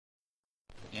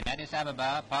Addis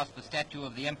Ababa, past the statue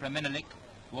of the Emperor Menelik,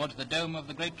 towards the dome of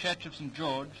the great church of St.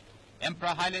 George, Emperor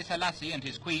Haile Selassie and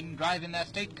his queen drive in their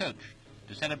state coach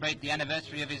to celebrate the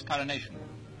anniversary of his coronation.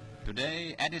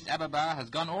 Today, Addis Ababa has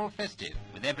gone all festive,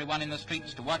 with everyone in the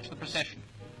streets to watch the procession,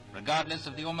 regardless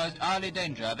of the almost hourly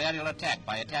danger of aerial attack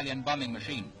by Italian bombing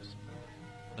machines.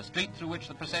 The street through which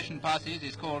the procession passes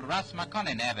is called Ras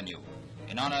Makonnen Avenue,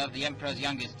 in honor of the Emperor's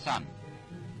youngest son.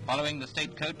 Following the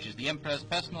state coach is the Emperor's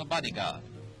personal bodyguard,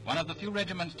 one of the few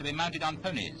regiments to be mounted on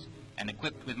ponies and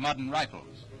equipped with modern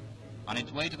rifles. On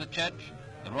its way to the church,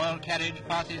 the royal carriage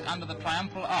passes under the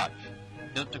triumphal arch,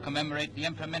 built to commemorate the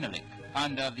Emperor Menelik,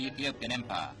 founder of the Ethiopian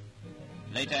Empire.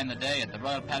 Later in the day at the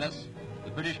royal palace,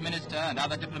 the British minister and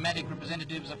other diplomatic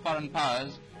representatives of foreign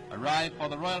powers arrive for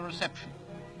the royal reception.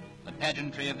 The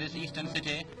pageantry of this eastern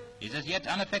city is as yet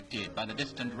unaffected by the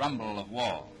distant rumble of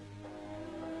war.